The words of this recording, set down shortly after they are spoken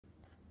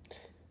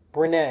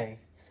Renee,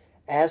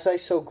 as I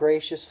so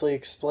graciously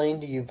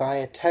explained to you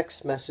via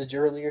text message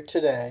earlier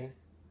today,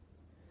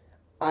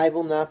 I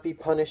will not be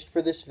punished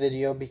for this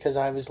video because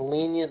I was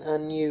lenient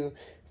on you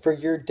for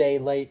your day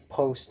late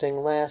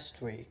posting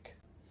last week.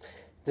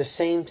 The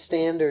same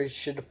standards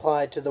should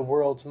apply to the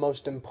world's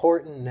most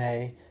important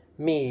nay,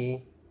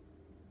 me,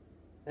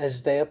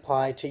 as they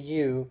apply to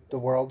you, the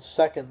world's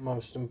second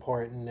most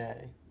important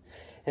nay.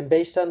 And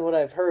based on what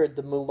I've heard,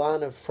 the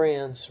Mulan of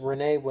France,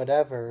 Renee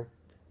whatever,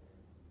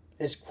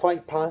 is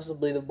quite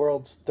possibly the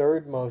world's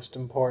third most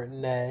important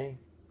nay,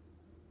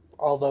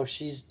 although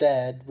she's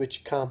dead,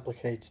 which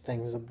complicates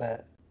things a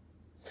bit.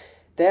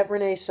 That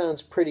Renee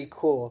sounds pretty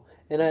cool,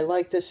 and I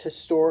like this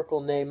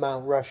historical nay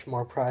Mount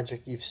Rushmore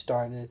project you've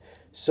started,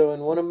 so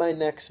in one of my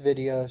next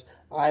videos,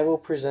 I will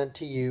present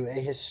to you a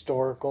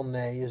historical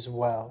nay as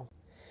well.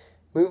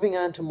 Moving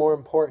on to more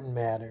important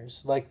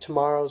matters, like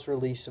tomorrow's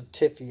release of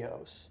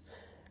Tifios.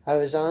 I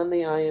was on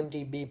the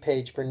IMDb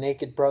page for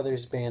Naked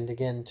Brothers Band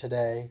again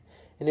today,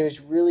 and it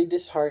was really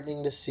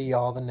disheartening to see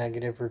all the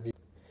negative reviews.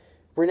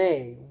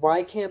 Renee,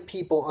 why can't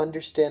people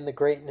understand the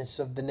greatness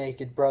of the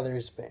Naked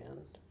Brothers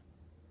Band?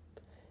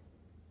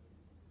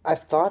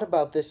 I've thought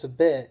about this a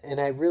bit, and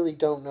I really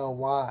don't know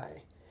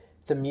why.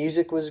 The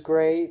music was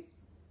great,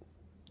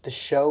 the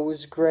show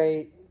was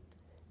great,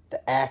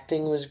 the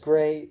acting was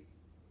great,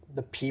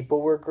 the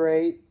people were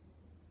great.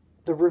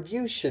 The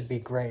reviews should be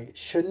great,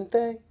 shouldn't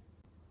they?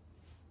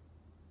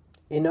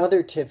 In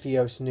other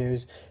Tifios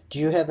news, do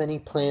you have any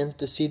plans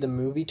to see the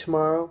movie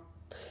tomorrow?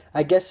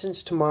 I guess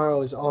since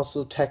tomorrow is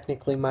also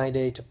technically my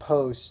day to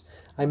post,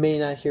 I may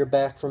not hear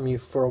back from you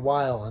for a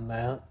while on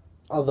that,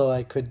 although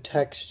I could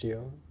text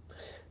you.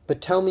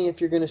 But tell me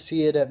if you're going to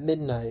see it at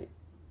midnight,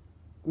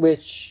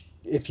 which,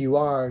 if you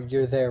are,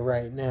 you're there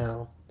right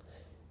now.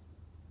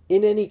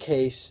 In any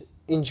case,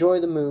 enjoy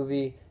the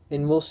movie,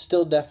 and we'll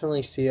still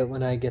definitely see it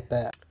when I get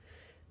back.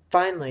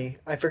 Finally,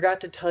 I forgot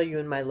to tell you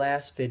in my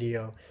last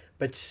video,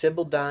 but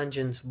Sybil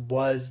Dongens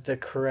was the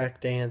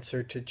correct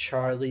answer to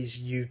Charlie's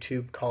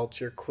YouTube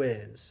culture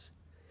quiz.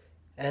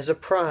 As a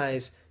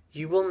prize,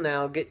 you will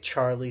now get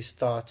Charlie's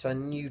thoughts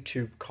on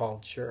YouTube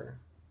culture.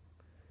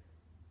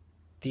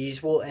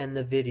 These will end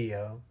the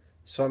video,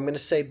 so I'm going to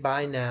say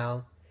bye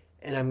now,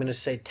 and I'm going to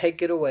say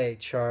take it away,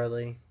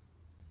 Charlie.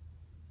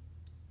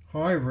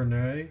 Hi,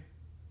 Renee.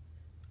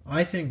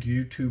 I think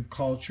YouTube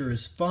culture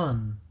is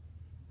fun.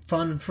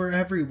 Fun for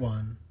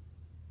everyone.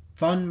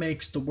 Fun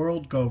makes the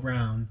world go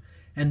round,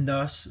 and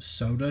thus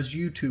so does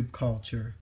YouTube culture.